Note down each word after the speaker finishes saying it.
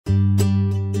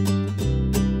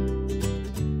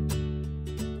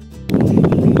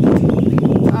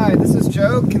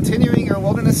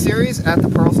Wilderness series at the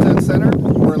Pearlstone Center.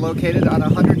 We're located on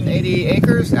 180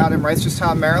 acres out in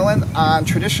Reisterstown, Maryland on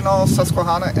traditional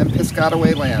Susquehanna and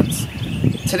Piscataway lands.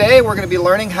 Today we're going to be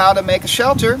learning how to make a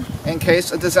shelter in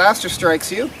case a disaster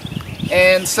strikes you.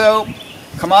 And so,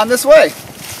 come on this way.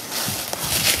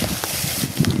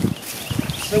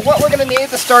 So what we're going to need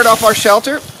to start off our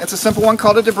shelter, it's a simple one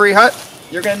called a debris hut.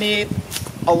 You're going to need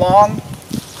a long,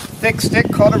 thick stick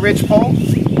called a ridgepole.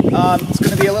 It's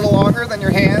going to be a little longer than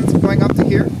your hands going up to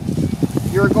here.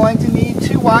 You're going to need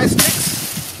 2 Y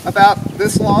sticks about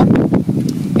this long.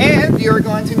 And you're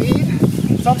going to need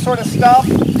some sort of stump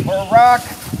or a rock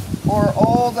or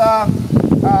old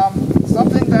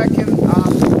something that can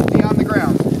be on the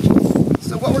ground.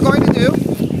 So what we're going to do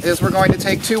is we're going to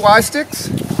take 2 Y sticks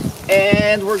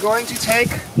and we're going to take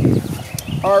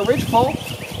our ridgepole.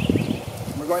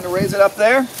 We're going to raise it up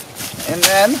there, and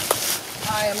then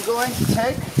I am going to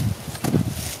take,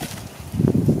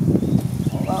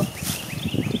 hold up,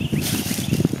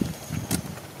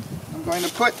 I'm going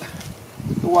to put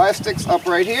the Y sticks up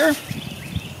right here,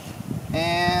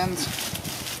 and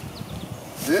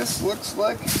this looks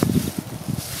like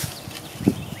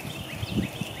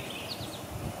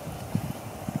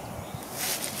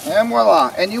and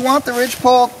voila. And you want the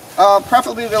ridgepole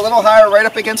preferably a little higher, right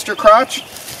up against your crotch.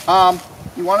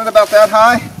 You want it about that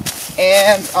high.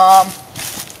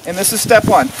 And this is step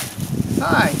 1.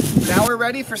 Hi, now we're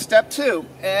ready for step 2.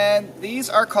 And these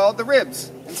are called the ribs.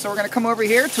 And so we're going to come over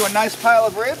here to a nice pile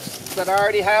of ribs that I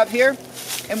already have here.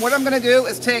 And what I'm going to do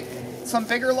is take some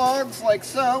bigger logs like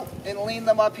so and lean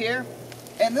them up here.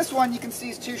 And this one you can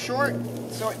see is too short,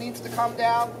 so it needs to come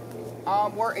down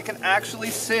where it can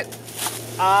actually sit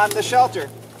on the shelter.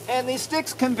 And these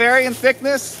sticks can vary in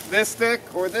thickness. This thick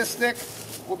or this thick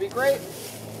will be great.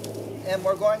 And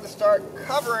we're going to start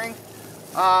covering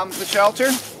the shelter.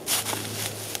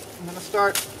 I'm going to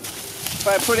start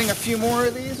by putting a few more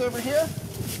of these over here.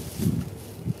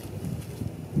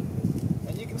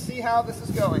 And you can see how this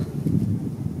is going.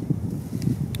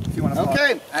 If you want to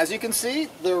okay, as you can see,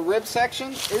 the rib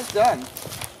section is done.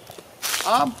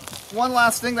 One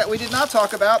last thing that we did not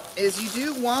talk about is you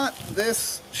do want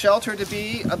this shelter to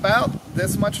be about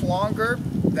this much longer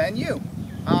than you.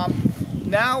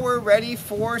 Now we're ready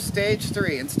for stage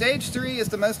 3. And stage 3 is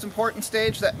the most important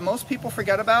stage that most people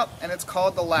forget about, and it's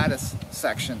called the lattice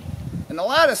section. And the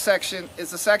lattice section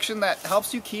is the section that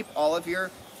helps you keep all of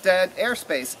your dead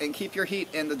airspace and keep your heat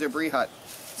in the debris hut.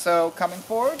 So coming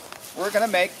forward, we're going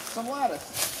to make some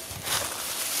lattice.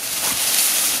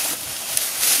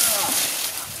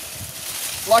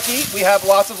 Lucky, we have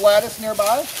lots of lattice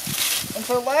nearby. And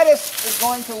so lattice is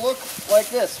going to look like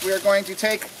this. We are going to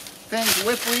take things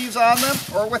with leaves on them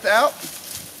or without,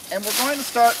 and we're going to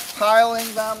start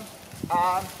piling them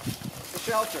on the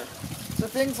shelter. So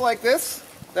things like this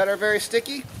that are very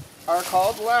sticky are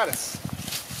called lattice.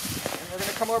 And we're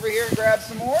going to come over here and grab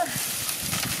some more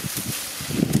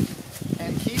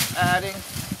and keep adding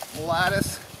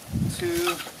lattice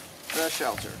to the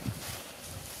shelter.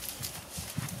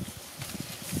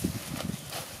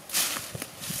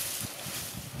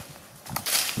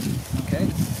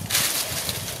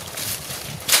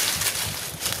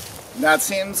 That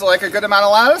seems like a good amount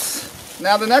of lattice.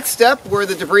 Now the next step, where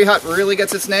the debris hut really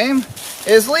gets its name,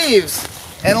 is leaves.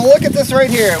 And look at this right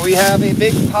here. We have a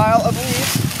big pile of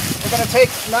leaves. We're going to take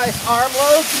nice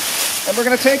armloads, and we're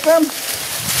going to take them and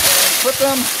put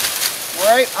them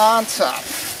right on top.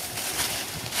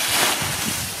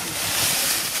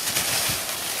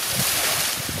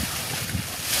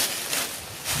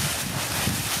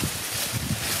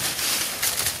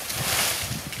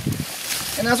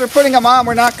 And as we're putting them on,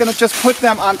 we're not going to just put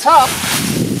them on top.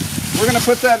 We're going to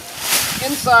put them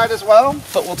inside as well,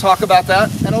 but we'll talk about that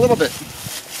in a little bit.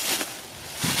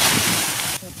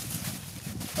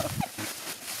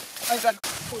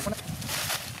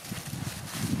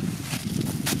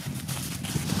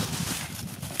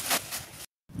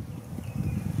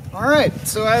 All right,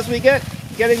 so as we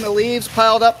getting the leaves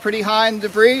piled up pretty high in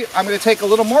debris, I'm going to take a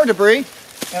little more debris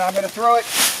and I'm going to throw it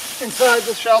inside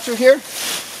the shelter here.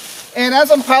 And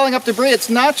as I'm piling up debris, it's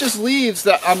not just leaves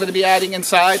that I'm going to be adding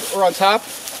inside or on top.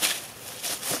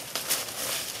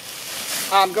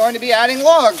 I'm going to be adding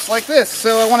logs like this.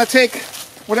 So I want to take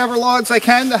whatever logs I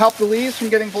can to help the leaves from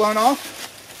getting blown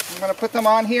off. I'm going to put them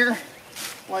on here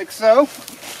like so.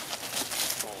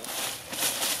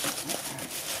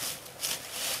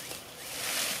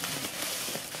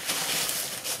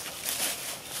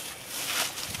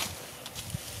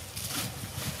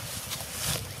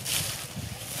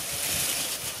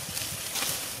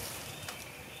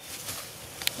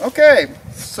 Okay,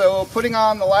 so putting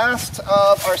on the last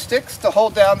of our sticks to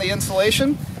hold down the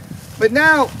insulation. But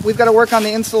now we've got to work on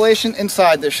the insulation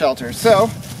inside this shelter. So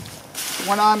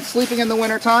when I'm sleeping in the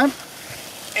winter time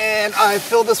and I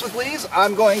fill this with leaves,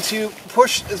 I'm going to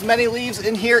push as many leaves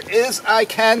in here as I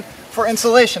can for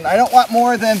insulation. I don't want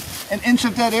more than an inch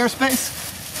of dead air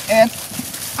space, and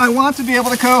I want to be able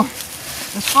to go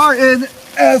as far in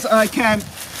as I can.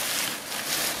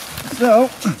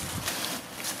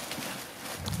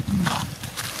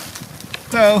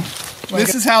 So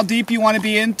this is how deep you want to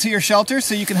be into your shelter,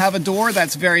 so you can have a door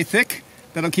that's very thick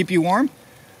that'll keep you warm.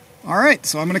 All right,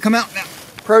 so I'm going to come out now.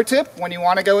 Pro tip, when you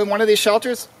want to go in one of these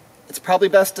shelters, it's probably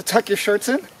best to tuck your shirts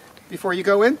in before you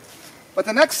go in. But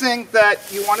the next thing that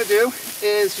you want to do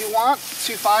is you want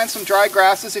to find some dry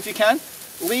grasses if you can.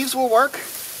 Leaves will work,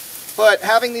 but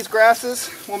having these grasses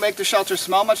will make the shelter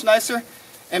smell much nicer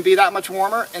and be that much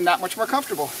warmer and that much more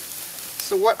comfortable.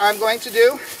 So what I'm going to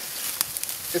do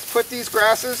is put these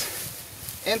grasses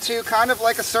into kind of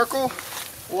like a circle,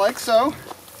 like so,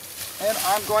 and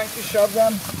I'm going to shove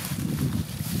them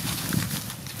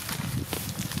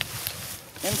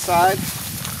inside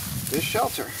this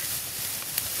shelter.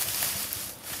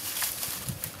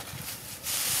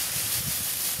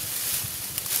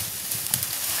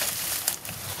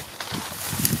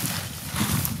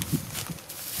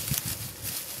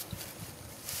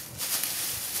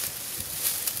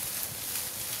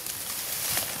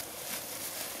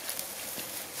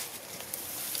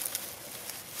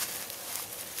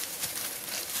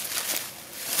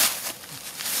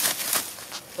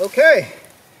 Okay,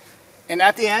 and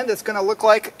at the end it's going to look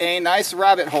like a nice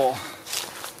rabbit hole.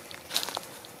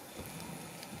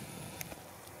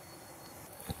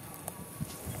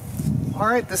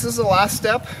 Alright, this is the last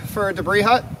step for a debris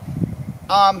hut.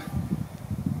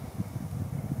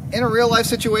 In a real life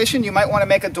situation, you might want to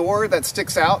make a door that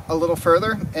sticks out a little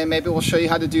further, and maybe we'll show you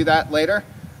how to do that later.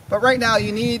 But right now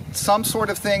you need some sort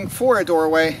of thing for a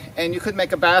doorway, and you could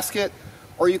make a basket,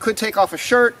 or you could take off a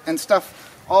shirt and stuff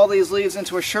all these leaves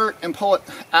into a shirt and pull it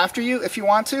after you if you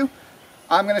want to.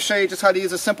 I'm going to show you just how to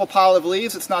use a simple pile of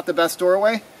leaves. It's not the best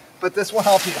doorway, but this will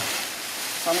help you.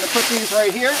 So I'm going to put these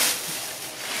right here.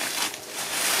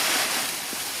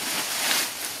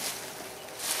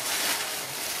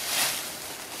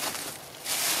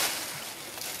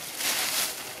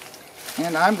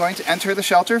 And I'm going to enter the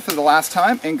shelter for the last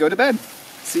time and go to bed.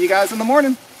 See you guys in the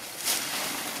morning.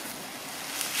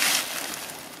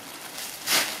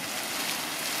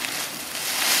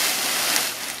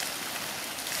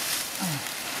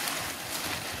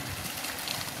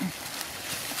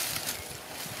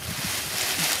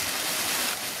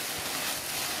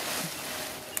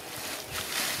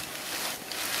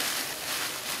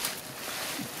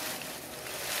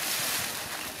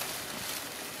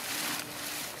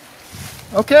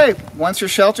 Okay, once your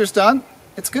shelter's done,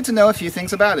 it's good to know a few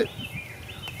things about it.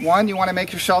 One, you want to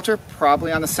make your shelter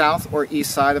probably on the south or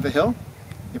east side of a hill.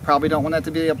 You probably don't want it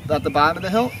to be at the bottom of the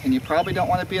hill, and you probably don't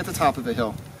want it to be at the top of a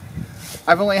hill.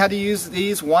 I've only had to use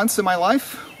these once in my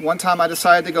life. One time I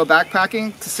decided to go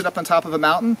backpacking to sit up on top of a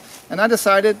mountain, and I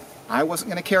decided I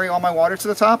wasn't going to carry all my water to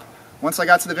the top. Once I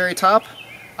got to the very top,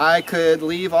 I could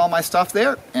leave all my stuff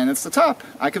there, and it's the top.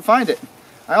 I could find it.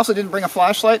 I also didn't bring a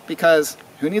flashlight because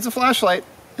who needs a flashlight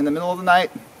in the middle of the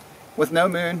night with no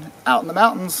moon out in the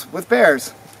mountains with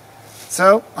bears?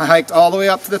 So I hiked all the way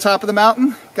up to the top of the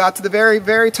mountain, got to the very,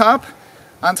 very top,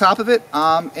 on top of it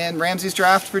in Ramsey's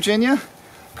Draft, Virginia,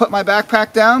 put my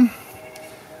backpack down,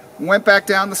 went back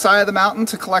down the side of the mountain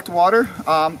to collect water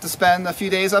to spend a few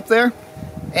days up there,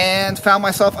 and found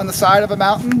myself on the side of a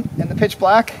mountain in the pitch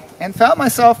black, and found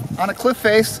myself on a cliff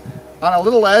face on a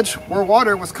little ledge where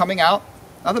water was coming out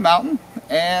of the mountain,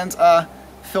 and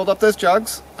filled up those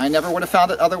jugs. I never would have found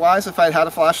it otherwise if I had had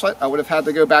a flashlight. I would have had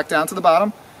to go back down to the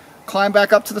bottom, climb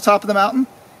back up to the top of the mountain,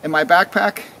 and my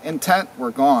backpack and tent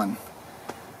were gone.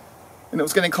 And it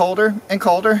was getting colder and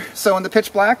colder, so in the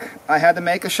pitch black, I had to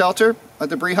make a shelter, a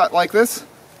debris hut like this.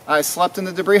 I slept in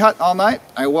the debris hut all night.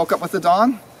 I woke up with the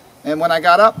dawn, and when I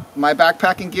got up, my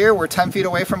backpack and gear were 10 feet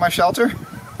away from my shelter.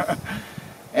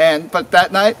 But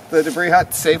that night, the debris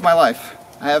hut saved my life.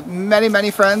 I have many,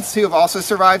 many friends who have also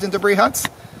survived in debris huts.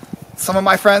 Some of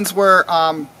my friends were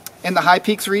in the high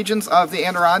peaks regions of the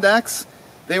Adirondacks.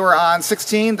 They were on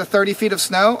 16 to 30 feet of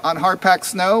snow, on hard-packed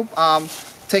snow,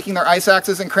 taking their ice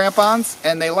axes and crampons,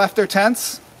 and they left their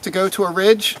tents to go to a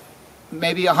ridge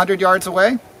maybe 100 yards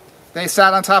away. They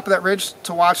sat on top of that ridge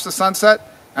to watch the sunset,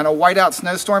 and a whiteout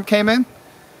snowstorm came in,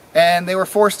 and they were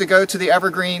forced to go to the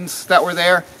evergreens that were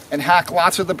there and hack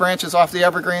lots of the branches off the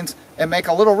evergreens and make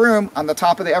a little room on the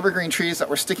top of the evergreen trees that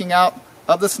were sticking out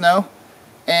of the snow.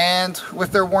 And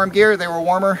with their warm gear, they were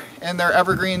warmer in their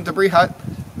evergreen debris hut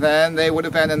than they would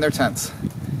have been in their tents.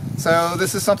 So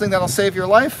this is something that'll save your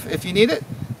life if you need it,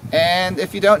 and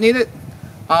if you don't need it,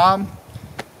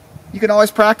 you can always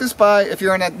practice by, if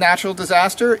you're in a natural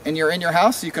disaster and you're in your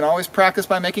house, you can always practice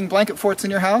by making blanket forts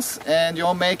in your house, and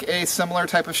you'll make a similar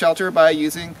type of shelter by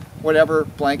using whatever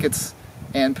blankets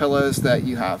and pillows that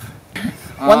you have.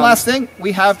 One last thing,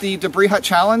 we have the Debris Hut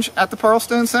Challenge at the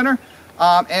Pearlstone Center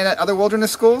and at other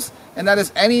wilderness schools, and that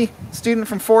is any student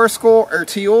from Forest School or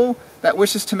Teal that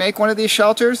wishes to make one of these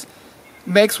shelters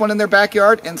makes one in their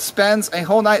backyard and spends a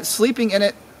whole night sleeping in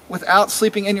it without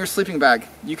sleeping in your sleeping bag.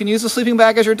 You can use the sleeping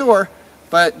bag as your door,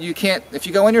 but you can't, if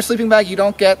you go in your sleeping bag, you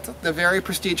don't get the very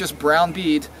prestigious brown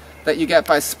bead that you get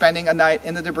by spending a night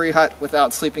in the debris hut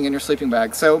without sleeping in your sleeping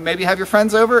bag. So maybe have your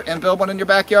friends over and build one in your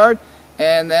backyard,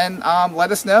 and then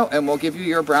let us know and we'll give you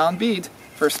your brown bead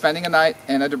for spending a night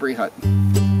in a debris hut.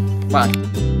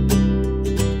 Bye.